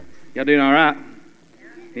Y'all doing all right?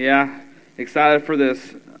 Yeah. Excited for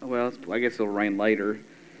this. Well, I guess it'll rain later.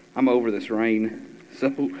 I'm over this rain.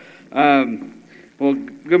 So, well,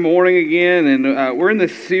 good morning again, and we're in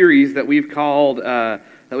this series that we've called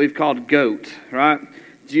GOAT, right?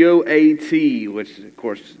 GOAT, which of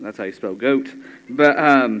course that's how you spell goat. But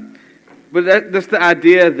that's the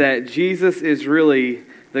idea that Jesus is really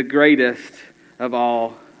the greatest of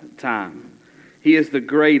all time. He is the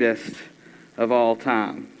greatest of all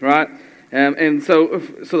time, right? And so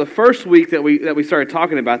the first week that we started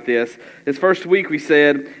talking about this first week we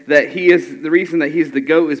said that the reason that he's the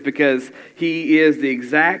GOAT is because he is the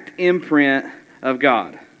exact imprint of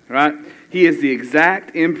God, right? He is the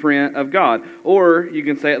exact imprint of God. Or you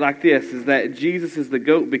can say it like this, is that Jesus is the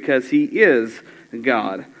GOAT because he is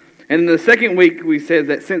God. And in the second week we said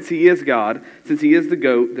that since he is God, since he is the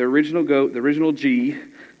GOAT, the original G,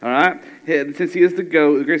 all right? Since he is the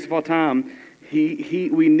GOAT, the greatest of all time,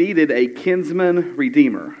 we needed a kinsman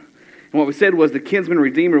redeemer. And what we said was the kinsman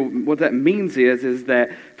redeemer, what that means is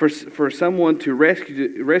that for someone to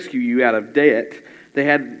rescue you out of debt, they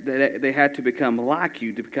had to become like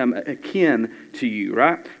you, to become akin to you,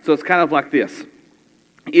 right? So it's kind of like this.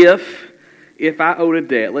 If I owed a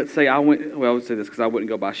debt, let's say I would say this because I wouldn't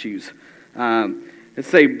go buy shoes. Let's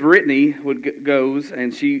say Brittany goes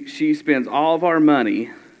and she spends all of our money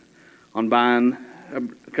on buying a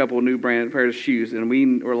couple of new brand pairs of shoes, and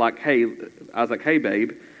we were like, hey,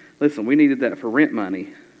 babe, listen, we needed that for rent money,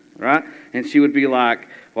 right? And she would be like,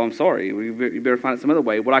 well, I'm sorry, you better find it some other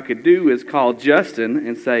way. What I could do is call Justin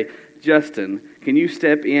and say, Justin, can you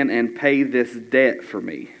step in and pay this debt for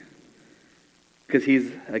me? Because he's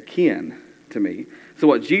akin to me. So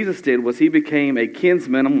what Jesus did was he became a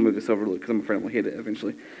kinsman. I'm going to move this over because I'm afraid I'm going to hit it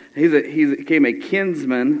eventually. He became a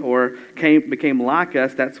kinsman, or became like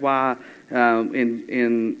us. That's why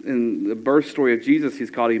in the birth story of Jesus,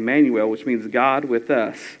 he's called Emmanuel, which means God with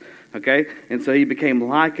us. Okay, and so he became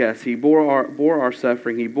like us. He bore our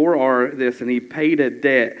suffering. He bore our this, and he paid a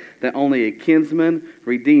debt that only a kinsman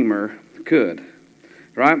redeemer could.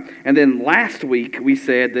 Right? And then last week we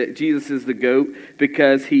said that Jesus is the GOAT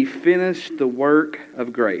because he finished the work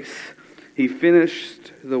of grace. He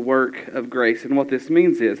finished the work of grace. And what this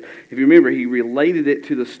means is, if you remember, he related it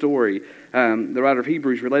to the story. The writer of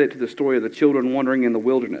Hebrews related it to the story of the children wandering in the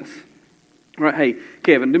wilderness. Right? Hey,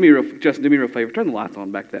 Kevin, Justin, do me a real favor. Turn the lights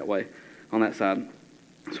on back that way, on that side.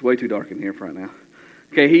 It's way too dark in here right now.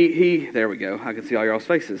 Okay, there we go. I can see all y'all's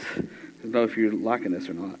faces. I don't know if you're liking this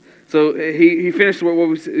or not. So he finished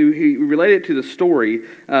he related to the story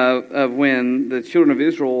of when the children of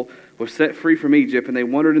Israel were set free from Egypt and they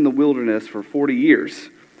wandered in the wilderness for 40 years,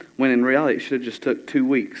 when in reality it should have just took 2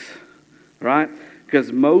 weeks, right?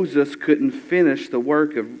 Because Moses couldn't finish the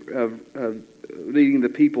work of leading the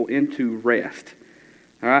people into rest,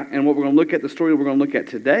 all right? And what we're going to look at, the story we're going to look at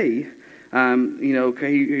today,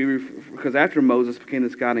 because after Moses became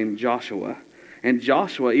this guy named Joshua. And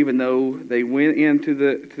Joshua, even though they went into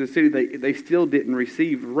the city, they still didn't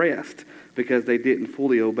receive rest because they didn't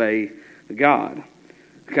fully obey God.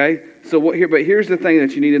 Okay, but here's the thing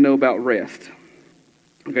that you need to know about rest.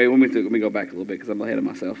 Okay, let me go back a little bit because I'm ahead of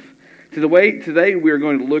myself. Today we're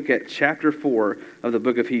going to look at chapter 4 of the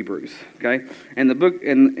book of Hebrews. Okay, and the book,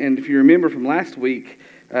 and if you remember from last week,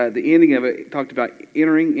 the ending of it talked about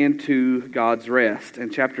entering into God's rest,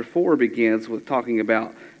 and chapter 4 begins with talking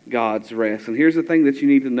about God's rest. And here's the thing that you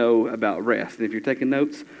need to know about rest. And if you're taking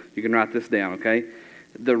notes, you can write this down, okay?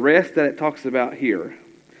 The rest that it talks about here,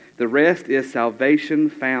 the rest is salvation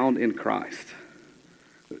found in Christ.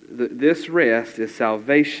 This rest is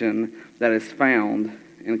salvation that is found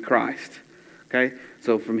in Christ, okay?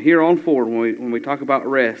 So from here on forward, when we talk about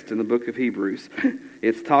rest in the book of Hebrews,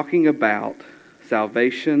 it's talking about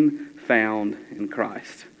salvation found in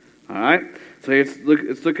Christ, all right? So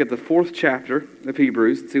let's look at the 4th chapter of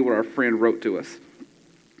Hebrews and see what our friend wrote to us.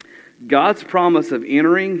 God's promise of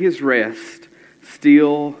entering his rest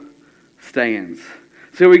still stands.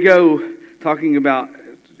 So we go talking about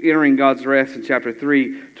entering God's rest in chapter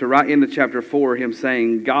 3 to right into chapter 4, him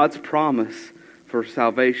saying God's promise for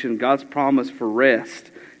salvation, God's promise for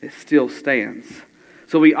rest, it still stands.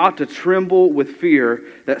 So we ought to tremble with fear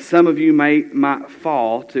that some of you might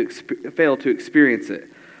fail to experience it.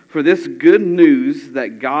 For this good news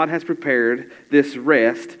that God has prepared, this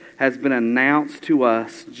rest, has been announced to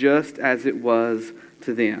us just as it was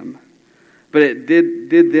to them. But it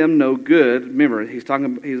did them no good. Remember, he's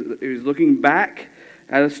looking back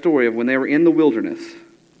at a story of when they were in the wilderness.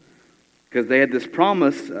 Because they had this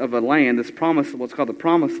promise of a land, this promise of what's called the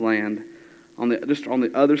promised land, just on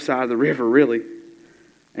the other side of the river, really.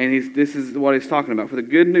 And this is what he's talking about. For the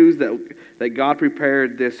good news that God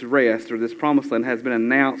prepared this rest, or this promised land, has been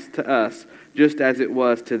announced to us just as it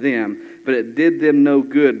was to them. But it did them no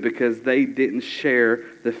good because they didn't share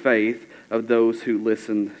the faith of those who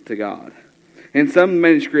listened to God. And some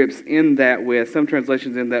manuscripts end that with, some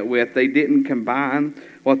translations end that with, they didn't combine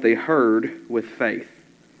what they heard with faith.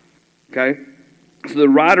 Okay? So the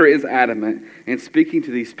writer is adamant in speaking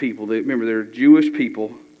to these people. Remember, they're Jewish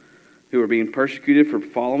people who are being persecuted for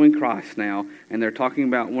following Christ now, and they're talking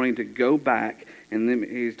about wanting to go back, and then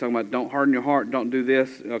he's talking about don't harden your heart, don't do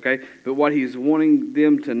this, okay? But what he's wanting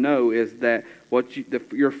them to know is that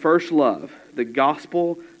your first love, the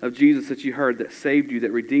gospel of Jesus that you heard that saved you,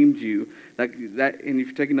 that redeemed you, that and if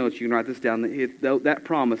you're taking notes, you can write this down, that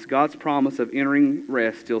promise, God's promise of entering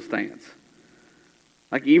rest still stands.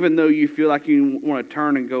 Like even though you feel like you want to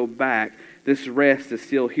turn and go back, this rest is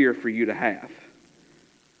still here for you to have.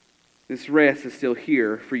 This rest is still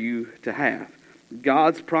here for you to have.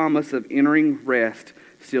 God's promise of entering rest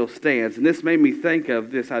still stands. And this made me think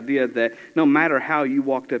of this idea that no matter how you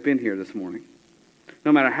walked up in here this morning,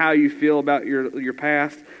 no matter how you feel about your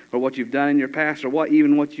past or what you've done in your past or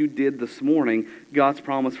even what you did this morning, God's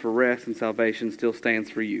promise for rest and salvation still stands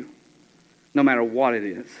for you, no matter what it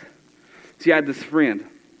is. See, I had this friend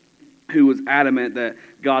who was adamant that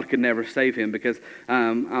God could never save him because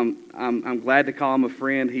I'm glad to call him a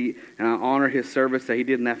friend. And I honor his service that he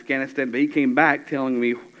did in Afghanistan. But he came back telling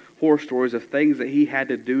me horror stories of things that he had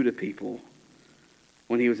to do to people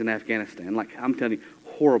when he was in Afghanistan. Like, I'm telling you,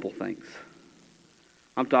 horrible things.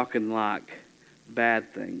 I'm talking like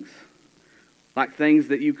bad things. Like things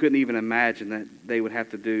that you couldn't even imagine that they would have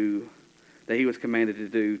to do, that he was commanded to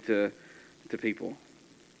do to people.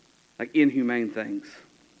 Like inhumane things.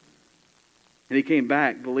 And he came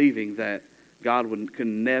back believing that God could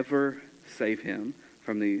never save him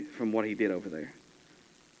from what he did over there.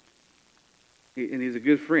 And he's a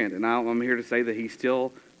good friend, and I'm here to say that he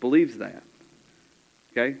still believes that.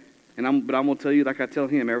 Okay? But I'm going to tell you, like I tell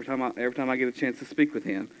him every time I get a chance to speak with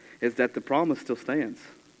him, is that the promise still stands.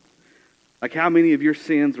 Like how many of your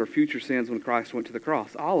sins were future sins when Christ went to the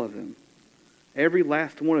cross? All of them. Every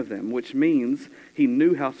last one of them, which means he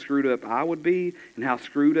knew how screwed up I would be and how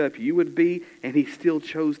screwed up you would be, and he still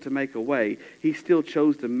chose to make a way. He still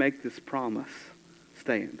chose to make this promise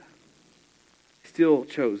stand. He still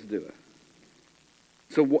chose to do it.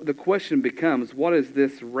 So the question becomes, what is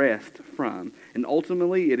this rest from? And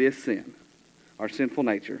ultimately, it is sin, our sinful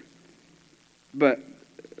nature.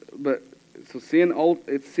 So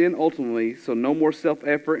it's sin ultimately, so no more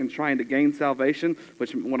self-effort in trying to gain salvation,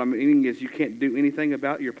 which what I'm meaning is you can't do anything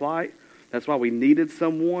about your plight. That's why we needed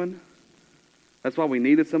someone. That's why we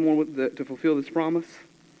needed someone to fulfill this promise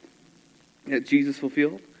that Jesus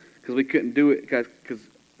fulfilled, because we couldn't do it, because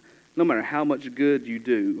no matter how much good you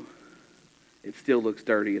do, it still looks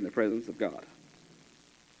dirty in the presence of God.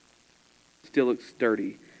 It still looks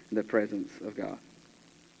dirty in the presence of God.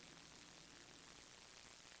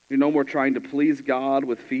 You're no more trying to please God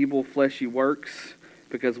with feeble, fleshy works,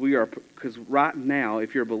 because right now,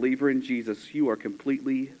 if you're a believer in Jesus, you are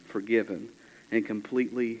completely forgiven and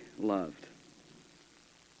completely loved.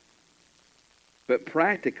 But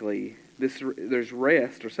practically, there's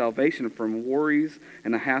rest or salvation from worries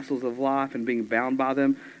and the hassles of life and being bound by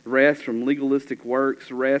them, rest from legalistic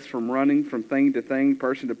works, rest from running from thing to thing,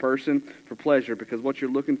 person to person for pleasure, because what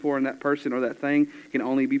you're looking for in that person or that thing can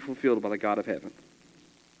only be fulfilled by the God of heaven.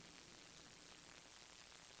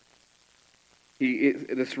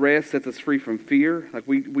 This rest sets us free from fear. Like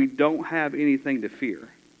we don't have anything to fear.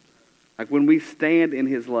 Like when we stand in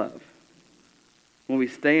his love, when we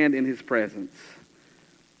stand in his presence,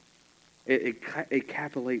 it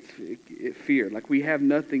encapsulates fear. Like we have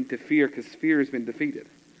nothing to fear because fear has been defeated.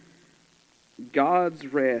 God's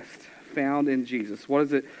rest found in Jesus. What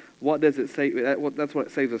does it save? That's what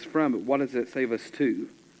it saves us from. But what does it save us to?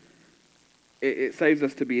 It saves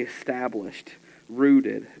us to be established,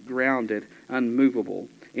 rooted, grounded, unmovable.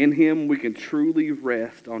 In him we can truly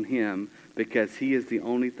rest on him because he is the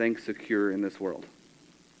only thing secure in this world.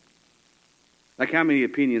 Like how many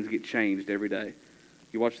opinions get changed every day?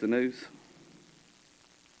 You watch the news?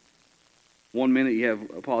 1 minute you have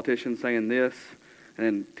a politician saying this, and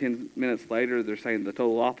then 10 minutes later they're saying the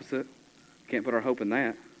total opposite. Can't put our hope in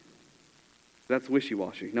that. That's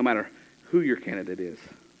wishy-washy, no matter who your candidate is.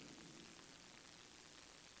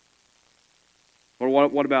 Or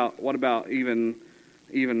what about even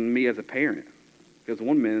me as a parent? Because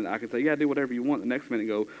 1 minute I can say, yeah, do whatever you want. The next minute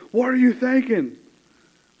go, what are you thinking?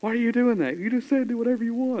 Why are you doing that? You just said do whatever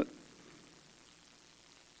you want.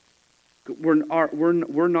 We're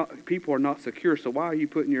not, people are not secure, so why are you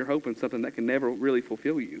putting your hope in something that can never really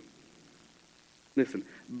fulfill you? Listen,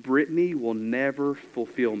 Brittany will never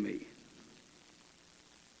fulfill me.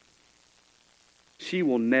 She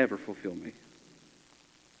will never fulfill me.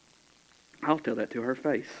 I'll tell that to her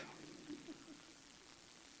face.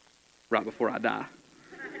 Right before I die.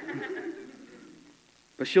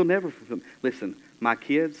 But she'll never fulfill me. Listen, my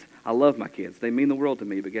kids, I love my kids. They mean the world to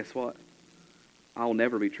me, but guess what? I'll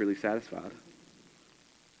never be truly satisfied.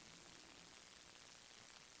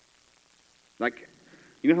 Like,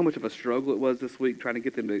 you know how much of a struggle it was this week trying to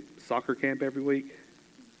get them to soccer camp every week?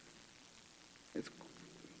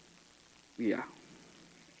 Yeah.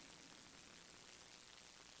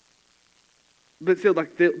 But still,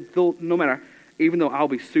 like, they'll no matter, even though I'll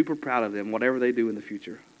be super proud of them, whatever they do in the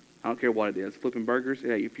future, I don't care what it is. Flipping burgers,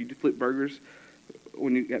 yeah, if you flip burgers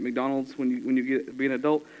when you at McDonald's, when you be an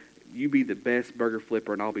adult, you be the best burger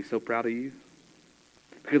flipper, and I'll be so proud of you.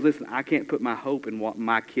 Because listen, I can't put my hope in what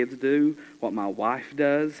my kids do, what my wife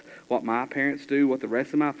does, what my parents do, what the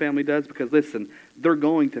rest of my family does, because listen, they're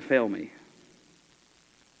going to fail me.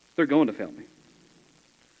 They're going to fail me.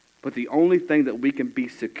 But the only thing that we can be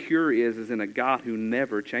secure is in a God who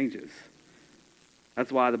never changes.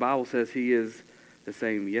 That's why the Bible says he is the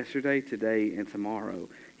same yesterday, today, and tomorrow.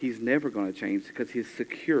 He's never going to change because he's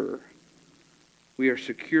secure. We are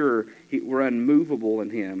secure. We're unmovable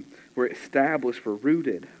in him. We're established. We're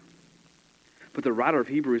rooted. But the writer of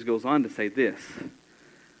Hebrews goes on to say this: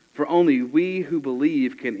 for only we who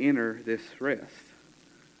believe can enter this rest.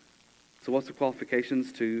 So what's the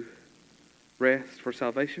qualifications to rest for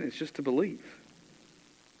salvation? It's just to believe.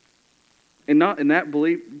 And not in that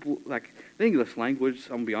belief, like the English language, I'm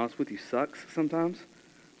going to be honest with you, sucks sometimes.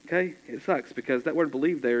 Okay? It sucks because that word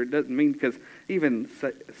believe there doesn't mean, because even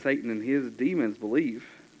Satan and his demons believe.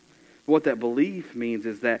 What that belief means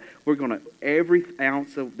is that we're going to, every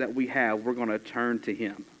ounce that we have, we're going to turn to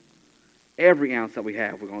him. Every ounce that we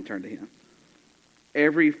have, we're going to turn to him.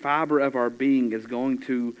 Every fiber of our being is going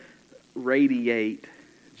to radiate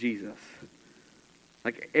Jesus.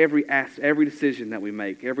 Like every decision that we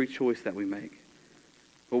make, every choice that we make.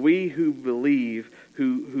 But we who believe,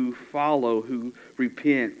 who follow, who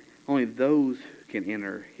repent, only those can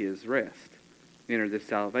enter his rest, enter this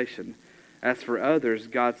salvation. As for others,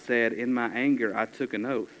 God said, in my anger I took an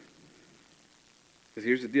oath. Because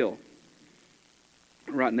here's the deal.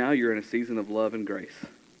 Right now you're in a season of love and grace.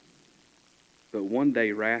 But one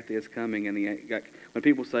day wrath is coming. And when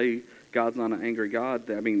people say God's not an angry God,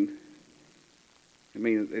 I mean,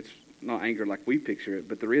 it's not anger like we picture it,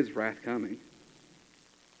 but there is wrath coming.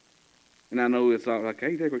 And I know it's not like,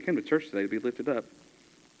 hey, we came to church today to be lifted up.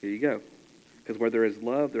 Here you go. Because where there is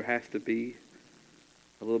love, there has to be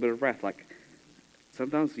a little bit of wrath. Like,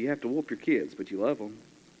 sometimes you have to whoop your kids, but you love them.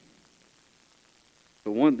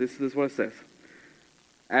 But this is what it says.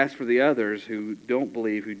 As for the others who don't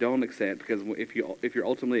believe, who don't accept, because if you're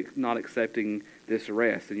ultimately not accepting this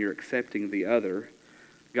rest and you're accepting the other,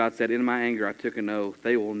 God said, in my anger I took an oath,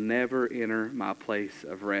 they will never enter my place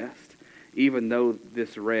of rest, even though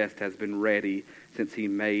this rest has been ready since he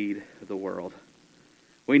made the world.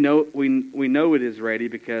 We know it is ready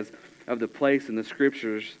because of the place in the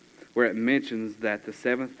scriptures where it mentions that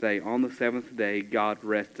on the seventh day, God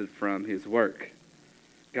rested from his work.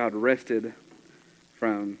 God rested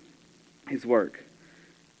from his work.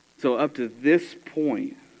 So up to this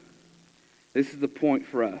point, this is the point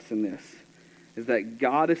for us in this, is that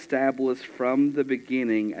God established from the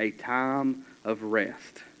beginning a time of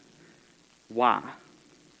rest. Why?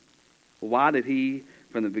 Why did he,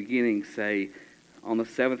 from the beginning, say, on the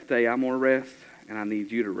seventh day I'm going to rest and I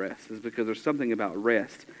need you to rest? It's because there's something about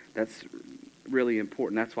rest that's really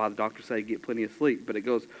important. That's why the doctors say get plenty of sleep, but it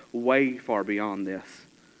goes way far beyond this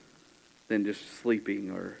than just sleeping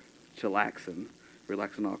or chillaxing,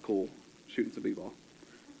 relaxing all cool, shooting some b-ball.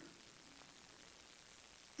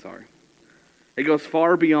 Sorry. It goes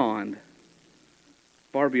far beyond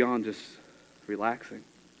just relaxing.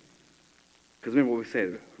 Because remember what we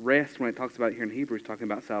said, rest, when it talks about it here in Hebrew, is talking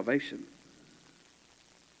about salvation.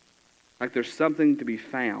 Like there's something to be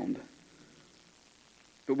found.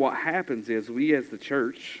 But what happens is we as the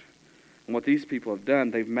church, and what these people have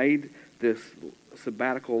done, they've made this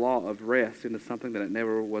sabbatical law of rest into something that it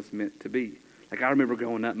never was meant to be. Like I remember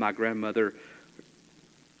growing up, my grandmother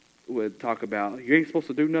would talk about, you ain't supposed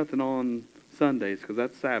to do nothing on Sundays because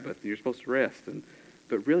that's Sabbath and you're supposed to rest.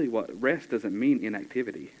 But really what rest doesn't mean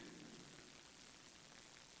inactivity.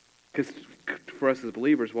 Because for us as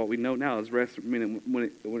believers, what we know now is rest, when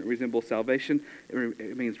it resembles salvation,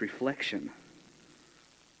 it means reflection.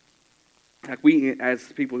 Like we,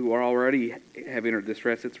 as people who are already have entered this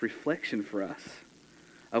rest, it's reflection for us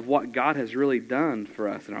of what God has really done for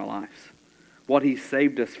us in our lives, what He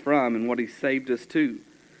saved us from and what He saved us to.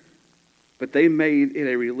 But they made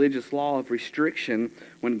it a religious law of restriction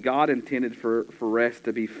when God intended for rest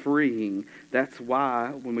to be freeing. That's why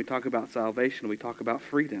when we talk about salvation, we talk about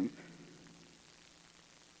freedom.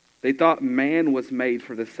 They thought man was made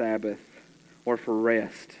for the Sabbath or for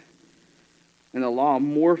rest. And the law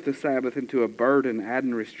morphed the Sabbath into a burden,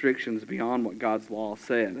 adding restrictions beyond what God's law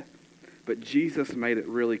said. But Jesus made it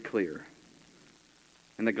really clear.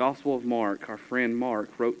 In the Gospel of Mark, our friend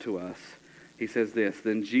Mark wrote to us, he says this,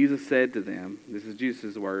 "Then Jesus said to them," this is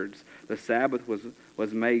Jesus' words, "the Sabbath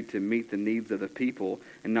was made to meet the needs of the people,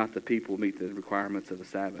 and not the people meet the requirements of the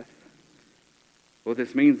Sabbath." What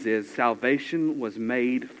this means is salvation was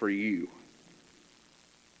made for you.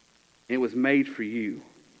 It was made for you.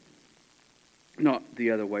 Not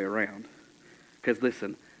the other way around. Because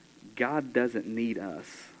listen, God doesn't need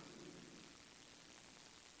us.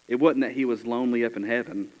 It wasn't that He was lonely up in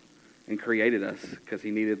heaven and created us because He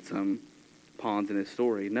needed some pawns in His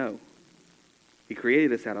story. No. He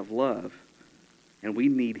created us out of love. And we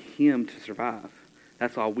need Him to survive.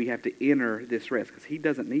 That's why we have to enter this rest. Because He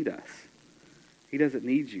doesn't need us. He doesn't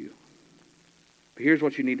need you. But here's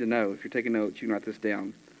what you need to know. If you're taking notes, you can write this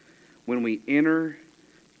down. When we enter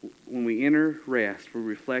rest, we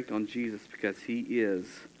reflect on Jesus because He is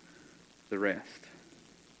the rest.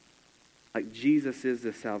 Like Jesus is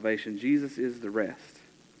the salvation. Jesus is the rest.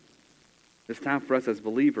 It's time for us as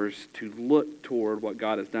believers to look toward what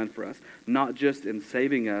God has done for us. Not just in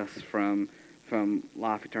saving us from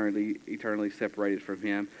life eternally separated from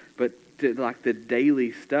Him, but to like the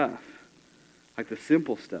daily stuff. Like the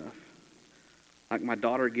simple stuff. Like my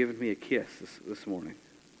daughter giving me a kiss this morning.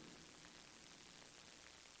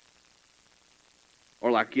 Or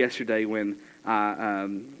like yesterday when I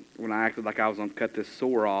acted like I was going to cut this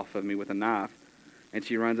sore off of me with a knife, and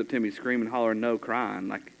she runs up to me screaming, hollering, no, crying.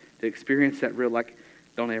 Like to experience that real, like,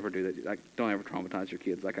 don't ever do that. Like, don't ever traumatize your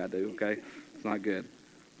kids like I do, okay? It's not good.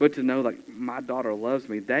 But to know, like, my daughter loves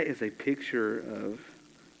me, that is a picture of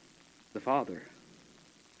the Father,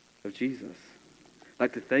 of Jesus.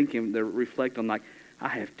 Like to thank Him, to reflect on, like, I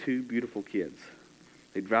have two beautiful kids.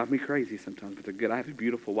 They drive me crazy sometimes, but they're good. I have a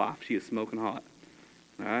beautiful wife. She is smoking hot.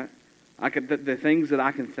 All right? The things that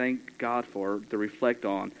I can thank God for, to reflect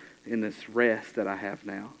on in this rest that I have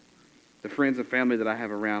now. The friends and family that I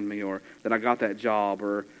have around me, or that I got that job,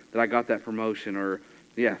 or that I got that promotion, or,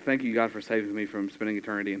 yeah, thank you, God, for saving me from spending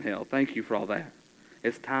eternity in hell. Thank you for all that.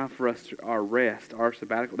 It's time for us our rest, our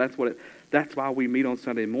sabbatical. That's why we meet on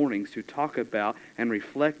Sunday mornings, to talk about and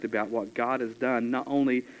reflect about what God has done, not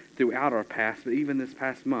only throughout our past, but even this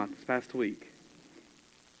past month, this past week.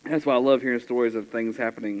 That's why I love hearing stories of things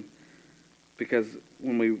happening, because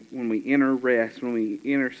when we enter rest, when we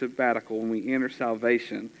enter sabbatical, when we enter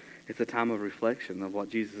salvation, it's a time of reflection of what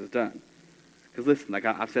Jesus has done. Because listen, like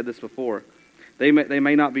I've said this before, they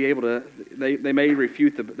may not be able to. They may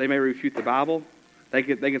refute the Bible. They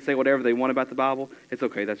can say whatever they want about the Bible. It's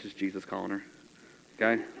okay. That's just Jesus calling her.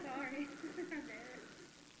 Okay. Sorry.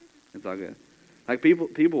 It's all good. Like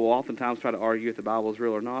people will oftentimes try to argue if the Bible is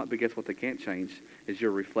real or not, but guess what? They can't change is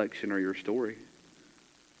your reflection or your story.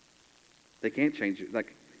 They can't change it.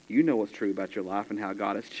 Like, you know what's true about your life and how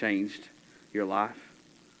God has changed your life,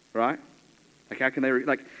 right? Like, how can they,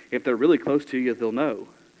 like, if they're really close to you, they'll know.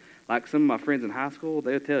 Like some of my friends in high school,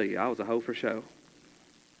 they'll tell you, I was a hoe for show.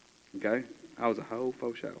 Okay? I was a hoe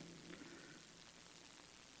for show.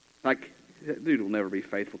 Like, that dude will never be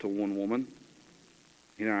faithful to one woman.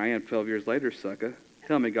 You know, I am 12 years later, sucker.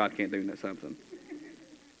 Tell me God can't do that something.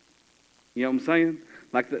 You know what I'm saying?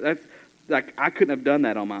 Like, that's, like, I couldn't have done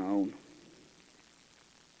that on my own.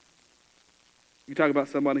 You talk about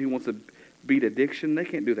somebody who wants to beat addiction, they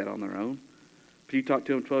can't do that on their own. If you talk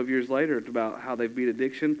to them 12 years later about how they beat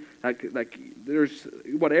addiction, like there's,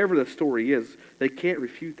 whatever the story is, they can't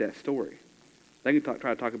refute that story. They can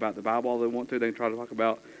try to talk about the Bible all they want to. They can try to talk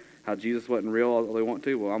about how Jesus wasn't real all they want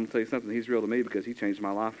to. Well, I'm going to tell you something. He's real to me because He changed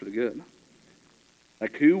my life for the good.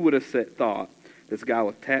 Like, who would have thought this guy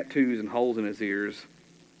with tattoos and holes in his ears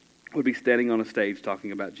would be standing on a stage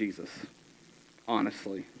talking about Jesus?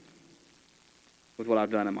 Honestly. With what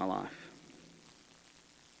I've done in my life.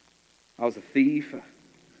 I was a thief.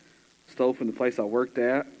 Stole from the place I worked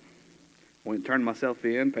at. Went and turned myself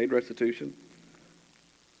in. Paid restitution.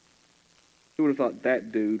 Who would have thought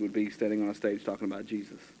that dude would be standing on a stage talking about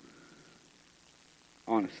Jesus?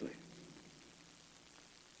 Honestly.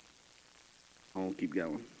 I won't keep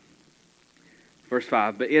going. Verse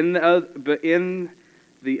 5. But in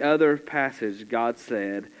the other passage, God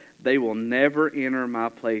said, they will never enter my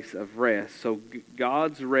place of rest. So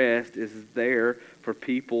God's rest is there for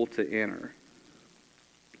people to enter.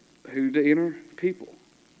 Who to enter? People.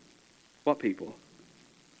 What people?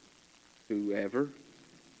 Whoever.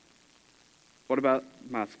 What about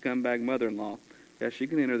my scumbag mother-in-law? Yeah, she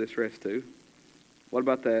can enter this rest too. What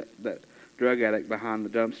about that drug addict behind the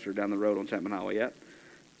dumpster down the road on Chapman Highway? Yep.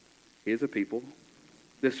 He's a people.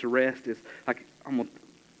 This rest is like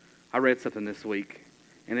I read something this week,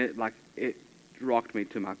 and it rocked me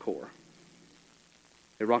to my core.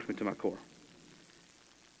 It rocked me to my core.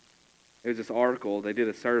 It was this article. They did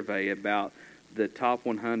a survey about the top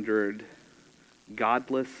 100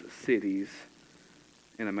 godless cities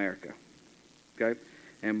in America. Okay?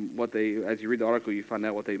 And as you read the article, you find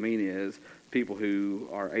out what they mean is people who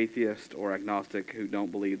are atheist or agnostic who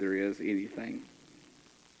don't believe there is anything.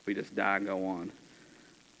 We just die and go on.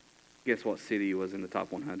 Guess what city was in the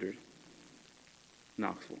top 100?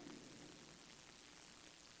 Knoxville.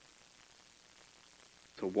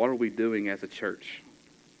 So what are we doing as a church?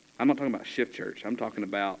 I'm not talking about Shift Church. I'm talking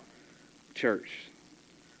about church.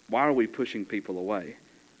 Why are we pushing people away?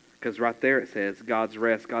 Because right there it says God's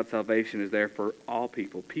rest, God's salvation is there for all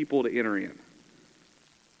people to enter in.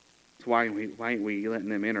 So why ain't we letting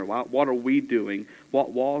them enter? What are we doing?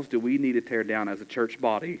 What walls do we need to tear down as a church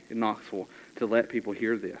body in Knoxville to let people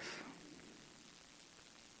hear this?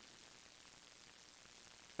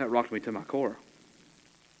 That rocked me to my core.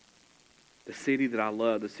 The city that I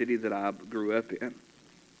love, the city that I grew up in,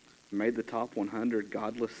 made the top 100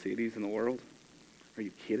 godless cities in the world. Are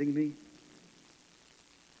you kidding me?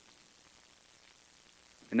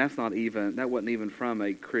 And that wasn't even from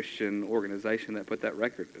a Christian organization that put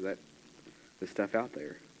that stuff out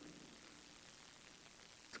there.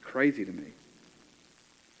 It's crazy to me.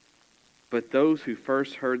 But those who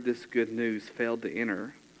first heard this good news failed to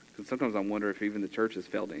enter. Because sometimes I wonder if even the churches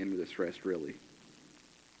failed to enter this rest, really.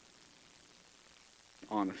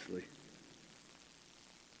 Honestly.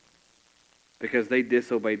 Because they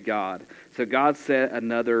disobeyed God. So God set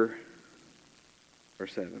another,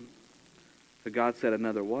 verse 7. So God set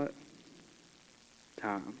another what?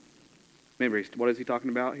 Time. Remember, what is he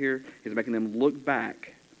talking about here? He's making them look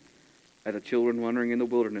back at the children wandering in the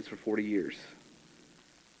wilderness for 40 years.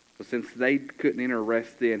 So since they couldn't enter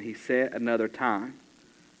rest then, he set another time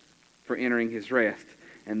for entering his rest.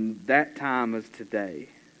 And that time is today.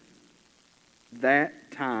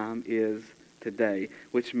 That time is today,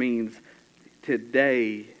 which means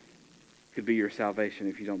today could be your salvation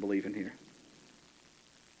if you don't believe in here.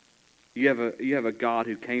 You have a God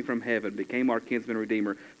who came from heaven, became our kinsman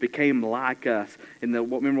redeemer, became like us. And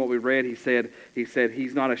remember what we read? He said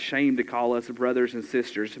he's not ashamed to call us brothers and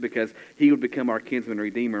sisters because he would become our kinsman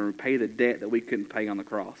redeemer and pay the debt that we couldn't pay on the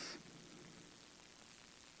cross.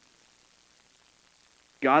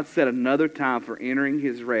 God set another time for entering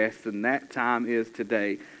his rest, and that time is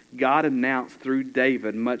today. God announced through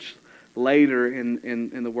David much later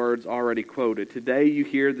in the words already quoted. Today you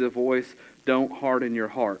hear the voice, don't harden your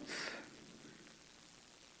hearts.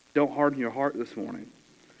 Don't harden your heart this morning.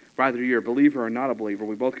 Whether you're a believer or not a believer,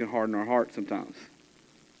 we both can harden our hearts sometimes.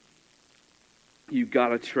 You've got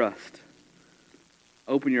to trust.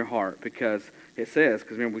 Open your heart because it says,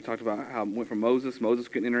 because remember we talked about how it went from Moses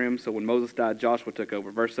couldn't enter him, so when Moses died, Joshua took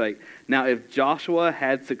over. Verse 8, now if Joshua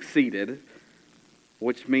had succeeded,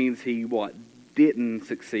 which means he didn't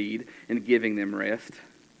succeed in giving them rest,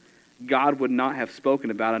 God would not have spoken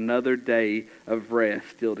about another day of rest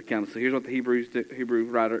still to come. So here's what the Hebrew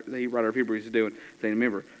writer of Hebrews is doing. Saying,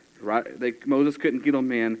 remember, Moses couldn't get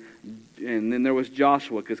them in, and then there was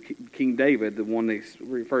Joshua, because King David, the one they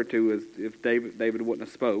referred to as if David wouldn't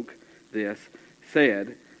have spoke this,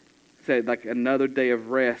 said like another day of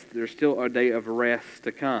rest. There's still a day of rest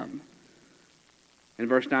to come. And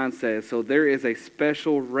verse 9 says, so there is a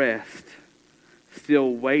special rest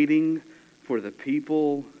still waiting for the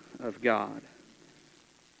people of God.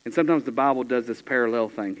 And sometimes the Bible does this parallel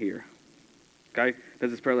thing here. Okay?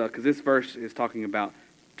 Does this parallel, because this verse is talking about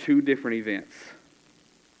two different events.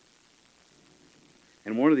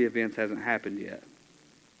 And one of the events hasn't happened yet.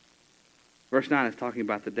 Verse 9 is talking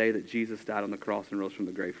about the day that Jesus died on the cross and rose from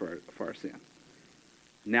the grave for our sin.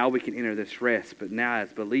 Now we can enter this rest, but now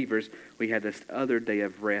as believers, we have this other day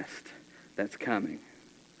of rest that's coming.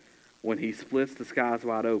 When he splits the skies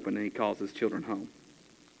wide open and he calls his children home.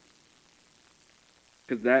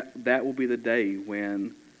 Because that will be the day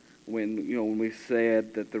when we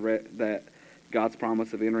said that that God's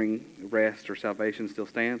promise of entering rest or salvation still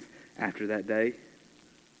stands. After that day,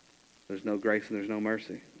 there's no grace and there's no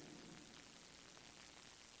mercy.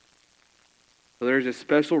 So there's a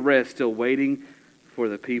special rest still waiting for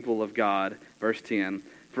the people of God. Verse 10,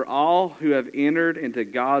 For all who have entered into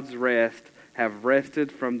God's rest have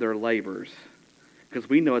rested from their labors. Because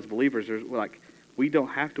we know as believers, we don't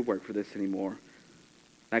have to work for this anymore.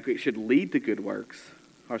 Like, it should lead to good works,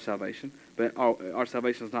 our salvation, but our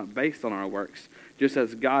salvation is not based on our works, just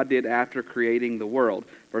as God did after creating the world.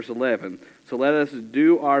 Verse 11, so let us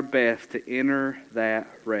do our best to enter that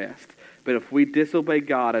rest. But if we disobey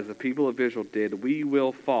God as the people of Israel did, we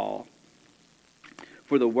will fall.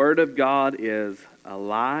 For the word of God is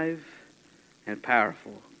alive and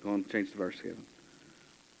powerful. Go on, change the verse again.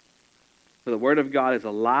 For the word of God is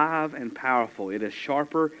alive and powerful. It is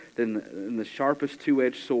sharper than the sharpest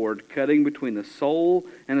two-edged sword, cutting between the soul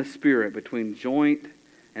and the spirit, between joint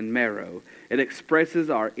and marrow. It expresses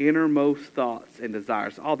our innermost thoughts and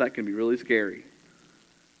desires. All that can be really scary.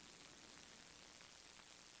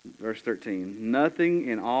 Verse 13, nothing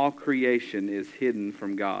in all creation is hidden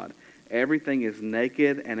from God. Everything is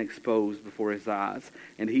naked and exposed before his eyes,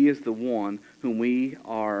 and he is the one whom we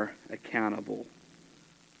are accountable.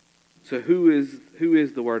 So who is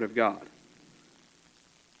the Word of God?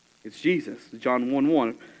 It's Jesus. John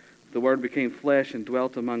 1:1, the Word became flesh and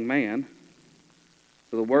dwelt among man.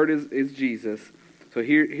 So the Word is Jesus. So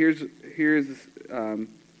here he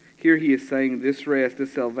is saying this rest,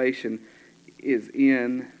 this salvation is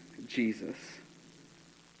in Jesus.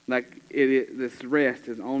 This rest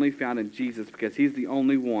is only found in Jesus because he's the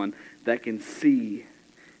only one that can see.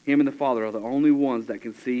 Him and the Father are the only ones that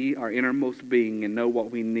can see our innermost being and know what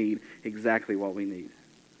we need, exactly what we need.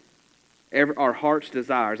 Our heart's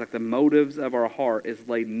desires, like the motives of our heart, is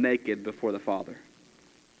laid naked before the Father.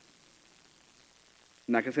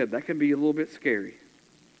 And like I said, that can be a little bit scary,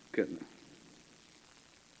 couldn't it?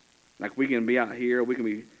 Like, we can be out here, we can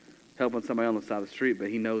be helping somebody on the side of the street, but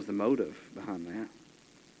he knows the motive behind that.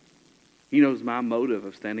 He knows my motive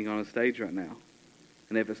of standing on a stage right now.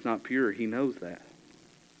 And if it's not pure, he knows that.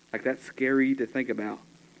 Like, that's scary to think about.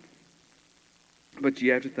 But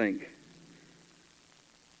you have to think.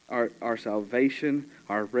 Our salvation,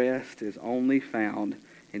 our rest is only found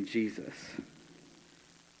in Jesus.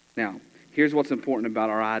 Now, here's what's important about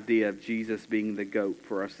our idea of Jesus being the goat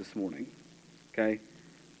for us this morning. Okay?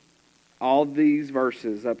 All these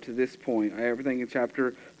verses up to this point, everything in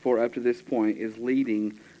chapter 4 up to this point is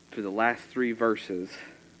leading to the last 3 verses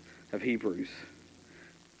of Hebrews.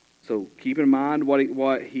 So keep in mind what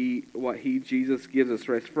Jesus gives us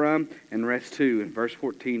rest from, and rest to. In verse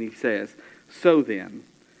 14 he says, so then,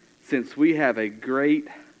 since we have a great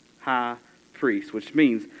high priest, which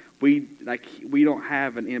means we don't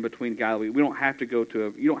have an in-between guy. We don't have to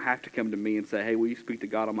you don't have to come to me and say, hey, will you speak to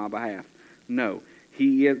God on my behalf? No.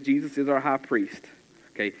 Jesus is our high priest.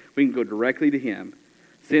 Okay, we can go directly to him.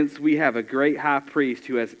 Since we have a great high priest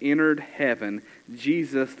who has entered heaven,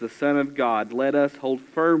 Jesus, the Son of God, let us hold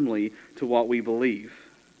firmly to what we believe.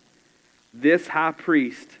 This high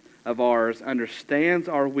priest of ours understands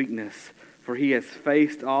our weakness, for he has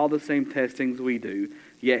faced all the same testings we do,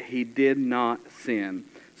 yet he did not sin.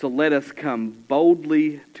 So let us come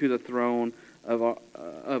boldly to the throne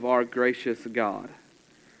of our gracious God.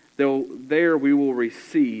 There we will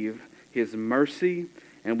receive his mercy,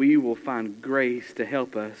 and we will find grace to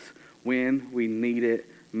help us when we need it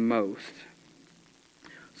most.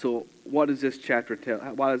 So what does this chapter tell?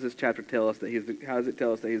 Why does this chapter tell us that how does it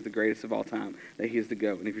tell us that he's the greatest of all time, that he is the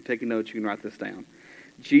goat? And if you're taking notes, you can write this down.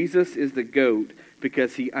 Jesus is the goat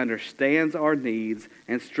because he understands our needs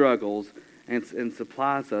and struggles and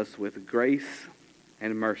supplies us with grace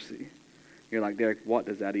and mercy. You're like, Derek, what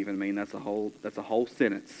does that even mean? That's a whole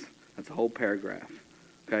sentence. That's a whole paragraph.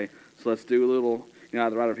 Okay, so let's do a little. The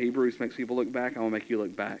writer of Hebrews makes people look back. I want to make you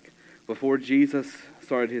look back. Before Jesus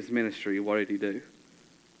started his ministry, what did he do?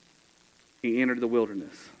 He entered the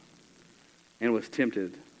wilderness and was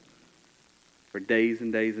tempted for days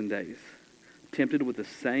and days and days. Tempted with the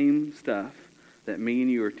same stuff that me and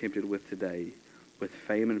you are tempted with today, with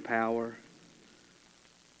fame and power,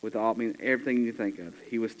 with everything you think of.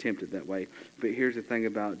 He was tempted that way. But here's the thing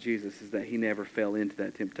about Jesus is that he never fell into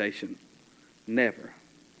that temptation. Never.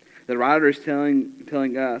 The writer is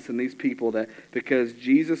telling us and these people that because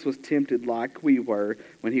Jesus was tempted like we were,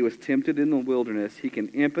 when he was tempted in the wilderness, he can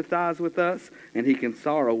empathize with us and he can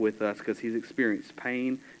sorrow with us because he's experienced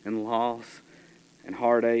pain and loss and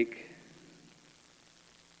heartache.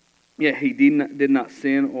 Yet he did not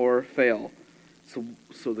sin or fail.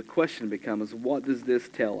 So the question becomes, what does this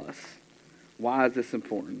tell us? Why is this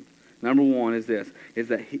important? Number one is this, is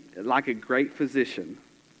that he, like a great physician,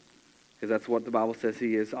 because that's what the Bible says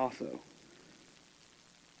he is also,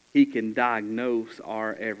 he can diagnose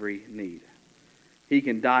our every need. He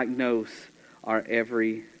can diagnose our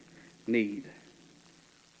every need.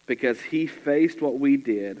 because he faced what we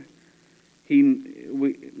did. He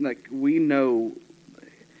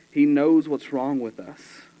knows what's wrong with us.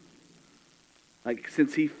 Like,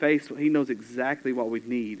 since he knows exactly what we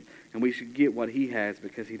need, and we should get what he has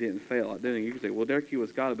because he didn't fail at doing it. You can say, well, Derek, he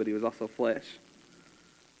was God, but he was also flesh.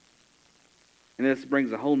 And this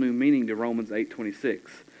brings a whole new meaning to Romans 8:26,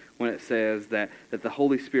 when it says that the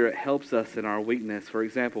Holy Spirit helps us in our weakness. For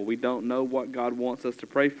example, we don't know what God wants us to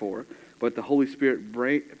pray for, but the Holy Spirit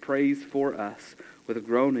prays for us with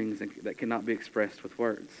groanings that cannot be expressed with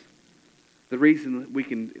words. The reason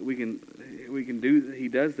he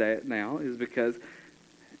does that now is because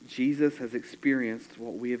Jesus has experienced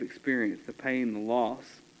what we have experienced, the pain, the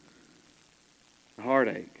loss, the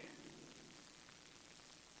heartache.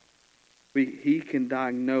 He can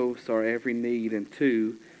diagnose our every need, and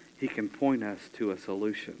two, he can point us to a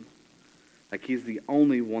solution. Like, he's the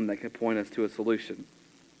only one that can point us to a solution.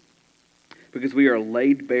 Because we are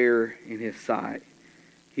laid bare in his sight.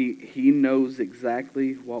 He knows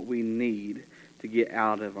exactly what we need to get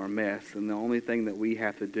out of our mess, and the only thing that we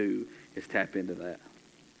have to do is tap into that.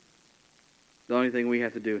 The only thing we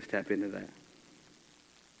have to do is tap into that.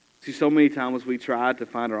 See, so many times we try to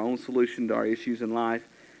find our own solution to our issues in life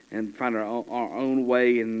and find our own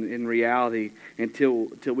way in reality until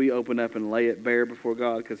we open up and lay it bare before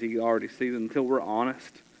God, because he already sees it. Until we're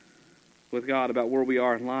honest with God about where we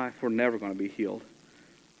are in life, we're never going to be healed.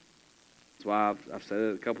 That's why I've said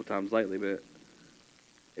it a couple times lately, but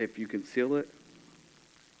if you conceal it,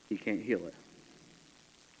 he can't heal it.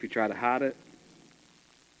 If you try to hide it,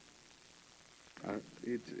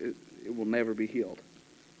 it will never be healed.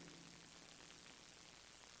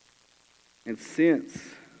 And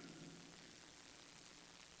since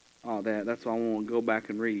all that's why I want to go back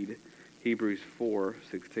and read Hebrews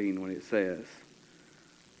 4:16 when it says,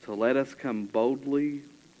 "So let us come boldly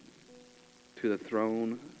to the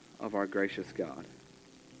throne of our gracious God."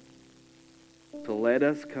 So let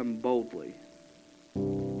us come boldly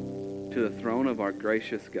to the throne of our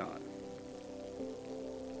gracious God.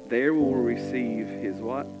 There we will receive his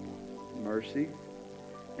what? Mercy.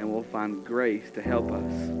 And we'll find grace to help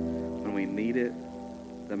us when we need it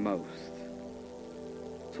the most.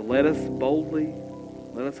 So let us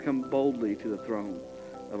come boldly to the throne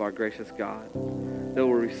of our gracious God. That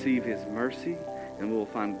we'll receive his mercy, and we will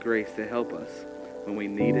find grace to help us when we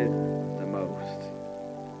need it the most.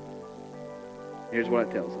 Here's what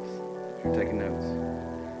it tells us, if you're taking notes.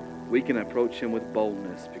 We can approach him with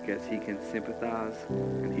boldness because he can sympathize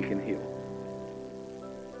and he can heal.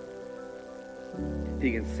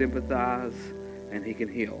 He can sympathize and he can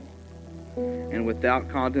heal. And without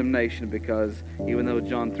condemnation, because even though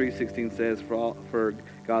John 3:16 says, for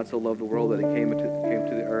God so loved the world that he came to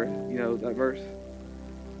the earth, you know that verse?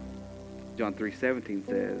 John 3:17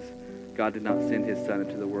 says, God did not send his Son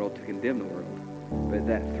into the world to condemn the world, but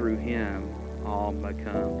that through him all might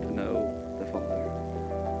come to know the Father.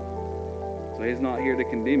 So he's not here to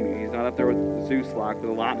condemn you. He's not up there with Zeus with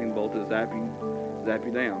a lightning bolt to zap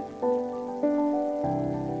you down.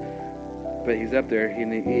 But he's up there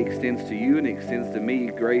and he extends to you and he extends to me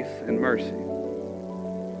grace and mercy.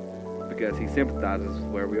 Because he sympathizes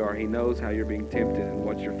with where we are. He knows how you're being tempted and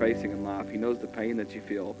what you're facing in life. He knows the pain that you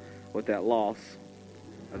feel with that loss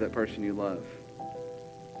of that person you love.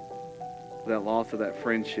 That loss of that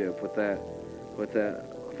friendship, with that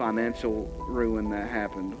financial ruin that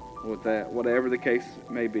happened, with that, whatever the case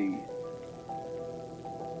may be.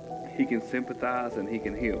 He can sympathize and he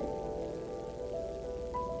can heal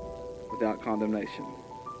without condemnation.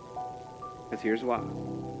 Because here's why.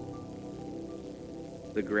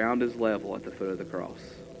 The ground is level at the foot of the cross.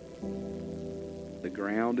 The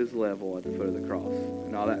ground is level at the foot of the cross.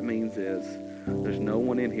 And all that means is there's no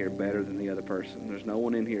one in here better than the other person. There's no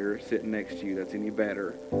one in here sitting next to you that's any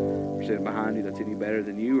better, or sitting behind you that's any better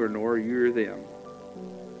than you, or nor you or them.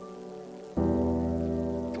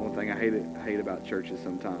 That's one thing I hate about churches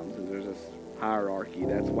sometimes, is there's this hierarchy.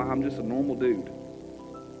 That's why I'm just a normal dude.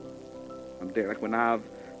 Like when I've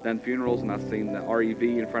done funerals and I've seen the REV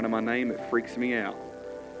in front of my name, it freaks me out.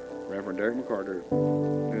 Reverend Derek McCarter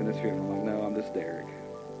doing this funeral. I'm like, no, I'm just Derek.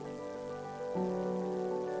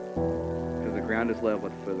 Because the ground is level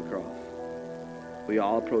at the foot of the cross. We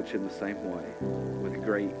all approach him the same way, with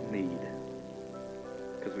great need.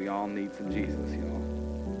 Because we all need some Jesus, y'all.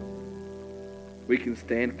 We can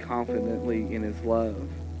stand confidently in his love.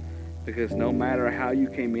 Because no matter how you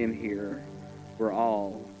came in here, we're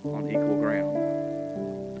all on equal ground.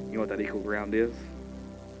 You know what that equal ground is?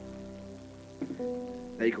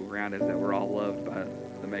 The equal ground is that we're all loved by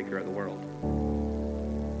the maker of the world.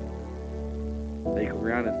 The equal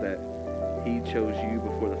ground is that he chose you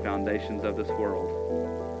before the foundations of this world.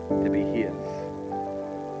 to be his.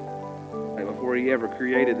 Like before he ever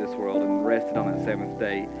created this world and rested on that seventh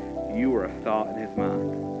day, you were a thought in his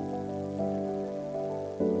mind.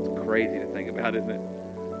 It's crazy to think about, isn't it?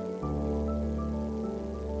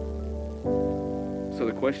 So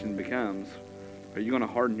the question becomes, are you going to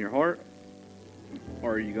harden your heart,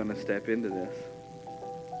 or are you going to step into this?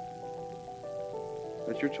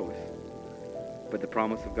 That's your choice. But the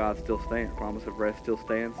promise of God still stands. The promise of rest still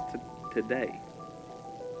stands today.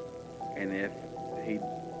 And if he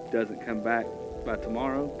doesn't come back by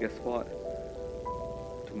tomorrow, guess what?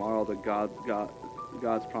 Tomorrow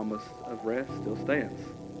God's promise of rest still stands.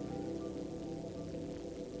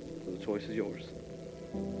 So the choice is yours.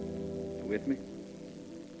 You with me?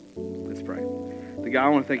 Let's pray. God, I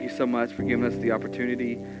want to thank you so much for giving us the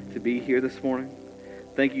opportunity to be here this morning.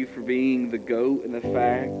 Thank you for being the goat and the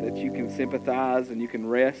fact that you can sympathize and you can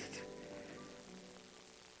rest.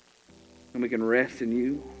 And we can rest in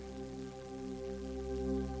you.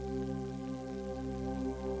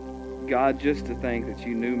 God, just to think that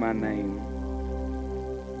you knew my name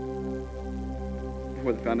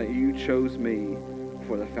before the foundation, you chose me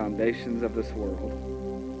for the foundations of this world,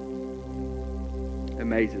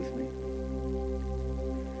 amazes me.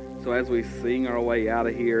 So as we sing our way out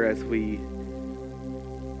of here,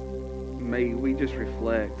 may we just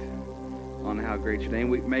reflect on how great your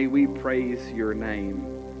name. May we praise your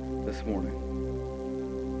name this morning.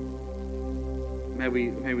 May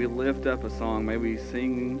we lift up a song. May we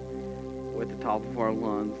sing at the top of our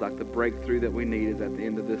lungs, like the breakthrough that we need is at the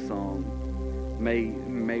end of this song. May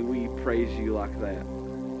we praise you like that.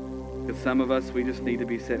 Because some of us, we just need to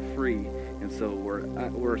be set free, and so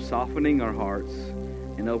we're softening our hearts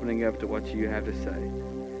and opening up to what you have to say.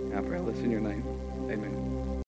 And I pray this in your name.